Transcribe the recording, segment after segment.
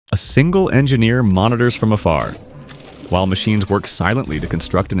A single engineer monitors from afar, while machines work silently to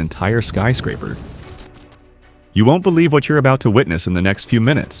construct an entire skyscraper. You won't believe what you're about to witness in the next few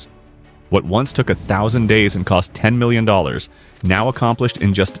minutes. What once took 1,000 days and cost $10 million, now accomplished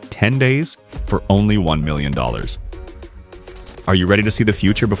in just 10 days for only $1 million. Are you ready to see the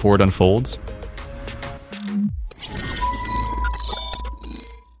future before it unfolds?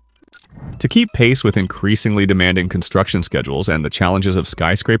 To keep pace with increasingly demanding construction schedules and the challenges of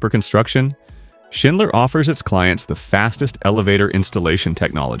skyscraper construction, Schindler offers its clients the fastest elevator installation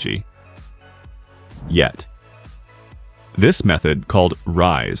technology yet. This method, called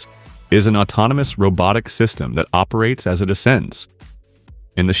R.I.S.E, is an autonomous robotic system that operates as it ascends.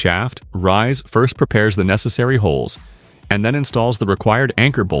 In the shaft, R.I.S.E first prepares the necessary holes and then installs the required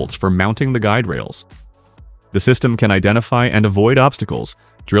anchor bolts for mounting the guide rails. The system can identify and avoid obstacles,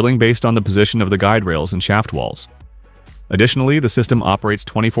 drilling based on the position of the guide rails and shaft walls. Additionally, the system operates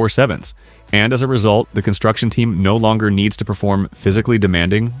 24/7, and as a result, the construction team no longer needs to perform physically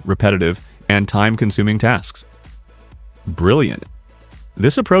demanding, repetitive, and time-consuming tasks. Brilliant!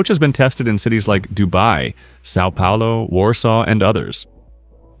 This approach has been tested in cities like Dubai, Sao Paulo, Warsaw, and others.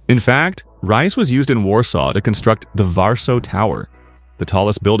 In fact, R.I.S.E was used in Warsaw to construct the Warsaw Tower, the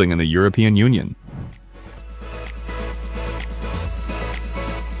tallest building in the European Union.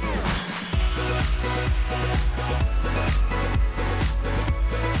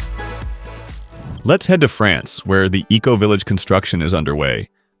 Let's head to France, where the eco-village construction is underway.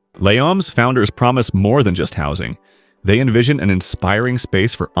 L'Home's founders promise more than just housing. They envision an inspiring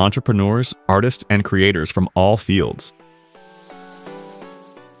space for entrepreneurs, artists, and creators from all fields.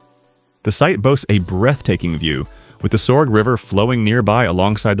 The site boasts a breathtaking view, with the Sorgue River flowing nearby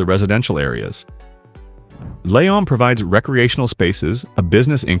alongside the residential areas. L'Home provides recreational spaces, a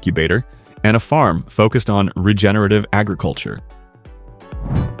business incubator, and a farm focused on regenerative agriculture.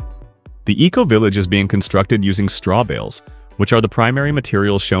 The eco-village is being constructed using straw bales, which are the primary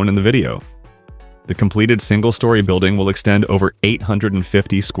materials shown in the video. The completed single-story building will extend over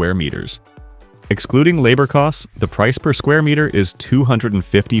 850 square meters. Excluding labor costs, the price per square meter is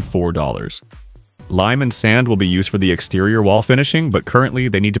 $254. Lime and sand will be used for the exterior wall finishing, but currently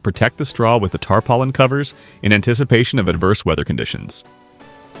they need to protect the straw with the tarpaulin covers in anticipation of adverse weather conditions.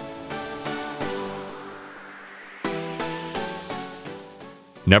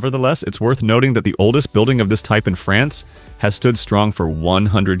 Nevertheless, it's worth noting that the oldest building of this type in France has stood strong for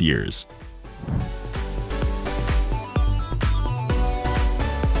 100 years.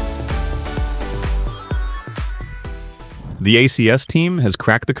 The ACS team has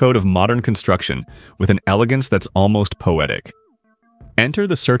cracked the code of modern construction with an elegance that's almost poetic. Enter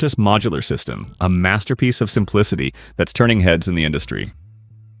the Certus modular system, a masterpiece of simplicity that's turning heads in the industry.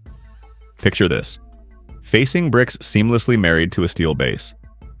 Picture this: facing bricks seamlessly married to a steel base.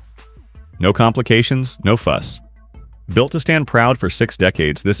 No complications, no fuss. Built to stand proud for 6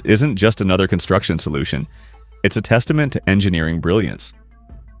 decades, this isn't just another construction solution. It's a testament to engineering brilliance.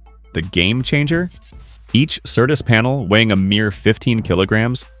 The game changer? Each Certus panel, weighing a mere 15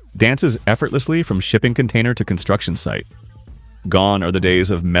 kilograms, dances effortlessly from shipping container to construction site. Gone are the days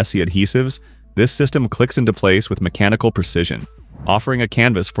of messy adhesives. This system clicks into place with mechanical precision, offering a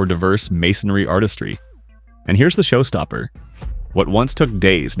canvas for diverse masonry artistry. And here's the showstopper. What once took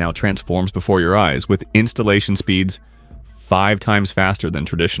days now transforms before your eyes with installation speeds 5 times faster than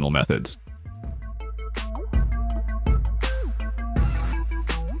traditional methods.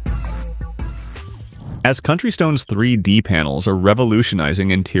 As Countrystone's 3D panels are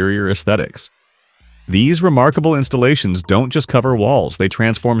revolutionizing interior aesthetics. These remarkable installations don't just cover walls, they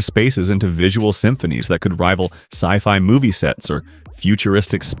transform spaces into visual symphonies that could rival sci-fi movie sets or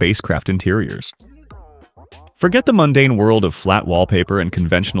futuristic spacecraft interiors. Forget the mundane world of flat wallpaper and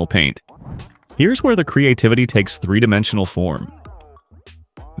conventional paint. Here's where the creativity takes 3-dimensional form.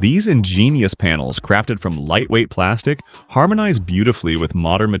 These ingenious panels, crafted from lightweight plastic, harmonize beautifully with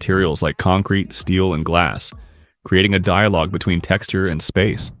modern materials like concrete, steel, and glass, creating a dialogue between texture and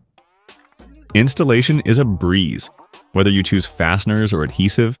space. Installation is a breeze, whether you choose fasteners or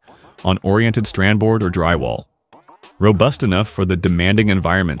adhesive, on oriented strand board or drywall. Robust enough for the demanding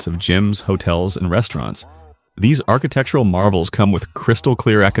environments of gyms, hotels, and restaurants, these architectural marvels come with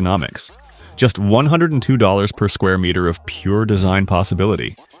crystal-clear economics. Just $102 per square meter of pure design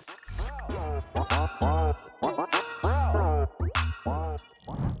possibility.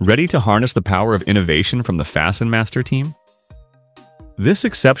 Ready to harness the power of innovation from the Fasten Master team? This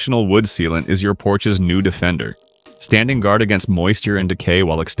exceptional wood sealant is your porch's new defender, standing guard against moisture and decay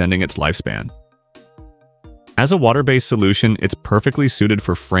while extending its lifespan. As a water-based solution, it's perfectly suited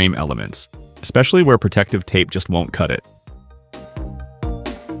for frame elements, especially where protective tape just won't cut it.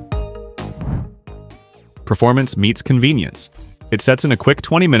 Performance meets convenience. It sets in a quick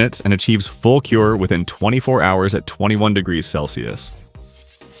 20 minutes and achieves full cure within 24 hours at 21 degrees Celsius.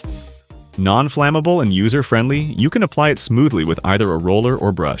 Non-flammable and user-friendly, you can apply it smoothly with either a roller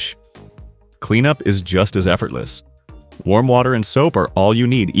or brush. Cleanup is just as effortless. Warm water and soap are all you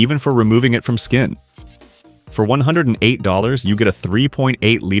need, even for removing it from skin. For $108, you get a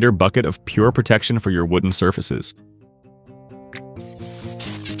 3.8-liter bucket of pure protection for your wooden surfaces.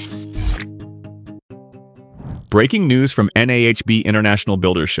 Breaking news from NAHB International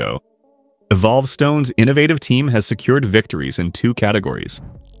Builders Show. Evolve Stone's innovative team has secured victories in 2 categories,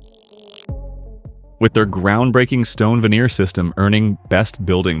 with their groundbreaking stone veneer system earning Best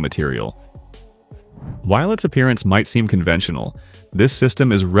Building Material. While its appearance might seem conventional, this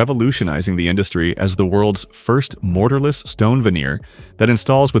system is revolutionizing the industry as the world's first mortarless stone veneer that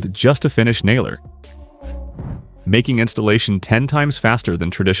installs with just a finish nailer, making installation 10 times faster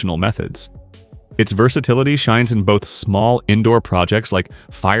than traditional methods. Its versatility shines in both small indoor projects like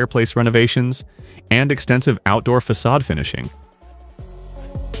fireplace renovations and extensive outdoor facade finishing.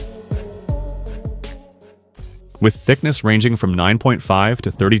 With thickness ranging from 9.5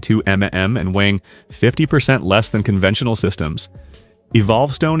 to 32 mm and weighing 50% less than conventional systems,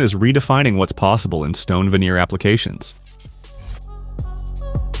 Evolve Stone is redefining what's possible in stone veneer applications.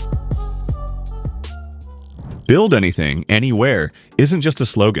 Build anything, anywhere isn't just a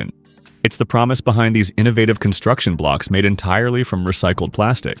slogan. It's the promise behind these innovative construction blocks made entirely from recycled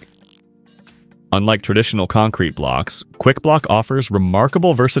plastic. Unlike traditional concrete blocks, QuickBlock offers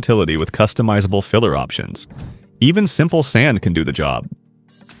remarkable versatility with customizable filler options. Even simple sand can do the job.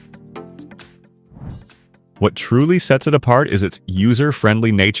 What truly sets it apart is its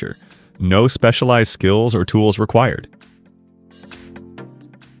user-friendly nature. No specialized skills or tools required.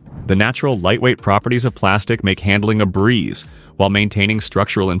 The natural lightweight properties of plastic make handling a breeze while maintaining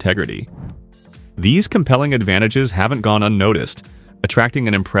structural integrity. These compelling advantages haven't gone unnoticed, attracting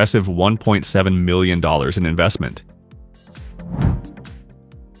an impressive $1.7 million in investment.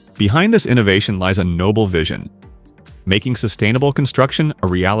 Behind this innovation lies a noble vision, making sustainable construction a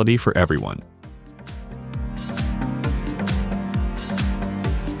reality for everyone.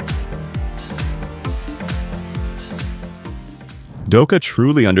 Doka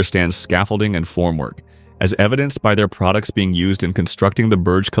truly understands scaffolding and formwork, as evidenced by their products being used in constructing the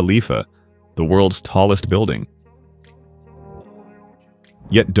Burj Khalifa, the world's tallest building.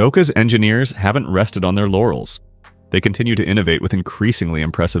 Yet Doka's engineers haven't rested on their laurels. They continue to innovate with increasingly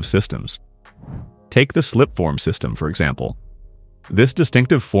impressive systems. Take the Slipform system, for example. This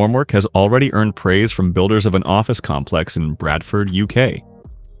distinctive formwork has already earned praise from builders of an office complex in Bradford, UK.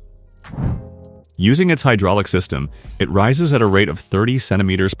 Using its hydraulic system, it rises at a rate of 30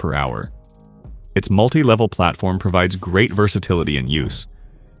 centimeters per hour. Its multi-level platform provides great versatility in use.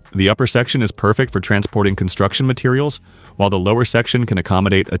 The upper section is perfect for transporting construction materials, while the lower section can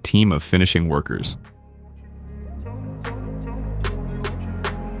accommodate a team of finishing workers.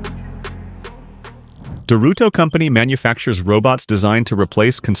 Daruto Company manufactures robots designed to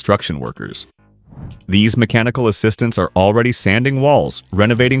replace construction workers. These mechanical assistants are already sanding walls,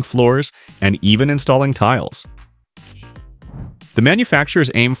 renovating floors, and even installing tiles. The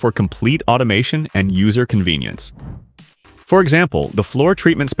manufacturers aim for complete automation and user convenience. For example, the floor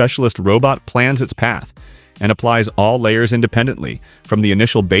treatment specialist robot plans its path and applies all layers independently, from the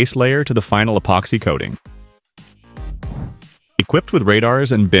initial base layer to the final epoxy coating. Equipped with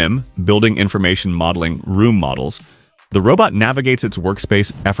radars and BIM, building information modeling room models, the robot navigates its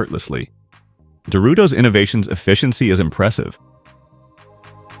workspace effortlessly. Daruto's innovation's efficiency is impressive.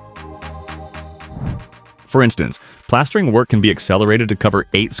 For instance, plastering work can be accelerated to cover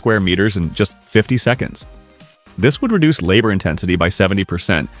 8 square meters in just 50 seconds. This would reduce labor intensity by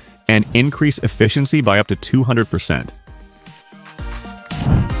 70% and increase efficiency by up to 200%.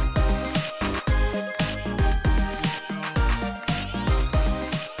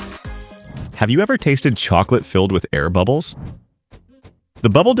 Have you ever tasted chocolate filled with air bubbles? The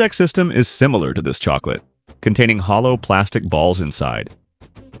bubble deck system is similar to this chocolate, containing hollow plastic balls inside.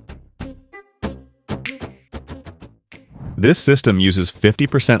 This system uses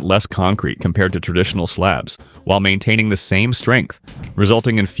 50% less concrete compared to traditional slabs, while maintaining the same strength,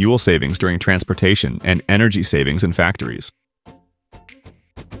 resulting in fuel savings during transportation and energy savings in factories.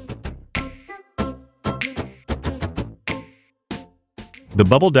 The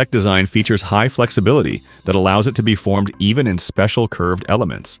bubble deck design features high flexibility that allows it to be formed even in special curved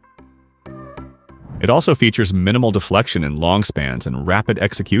elements. It also features minimal deflection in long spans and rapid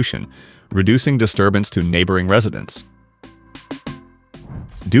execution, reducing disturbance to neighboring residents.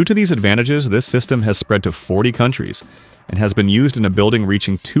 Due to these advantages, this system has spread to 40 countries and has been used in a building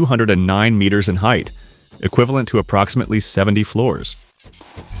reaching 209 meters in height, equivalent to approximately 70 floors.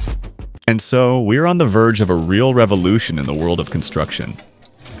 And so, we're on the verge of a real revolution in the world of construction.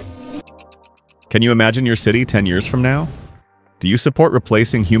 Can you imagine your city 10 years from now? Do you support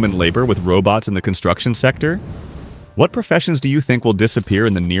replacing human labor with robots in the construction sector? What professions do you think will disappear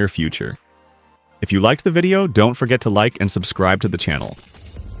in the near future? If you liked the video, don't forget to like and subscribe to the channel.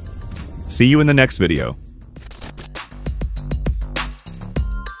 See you in the next video.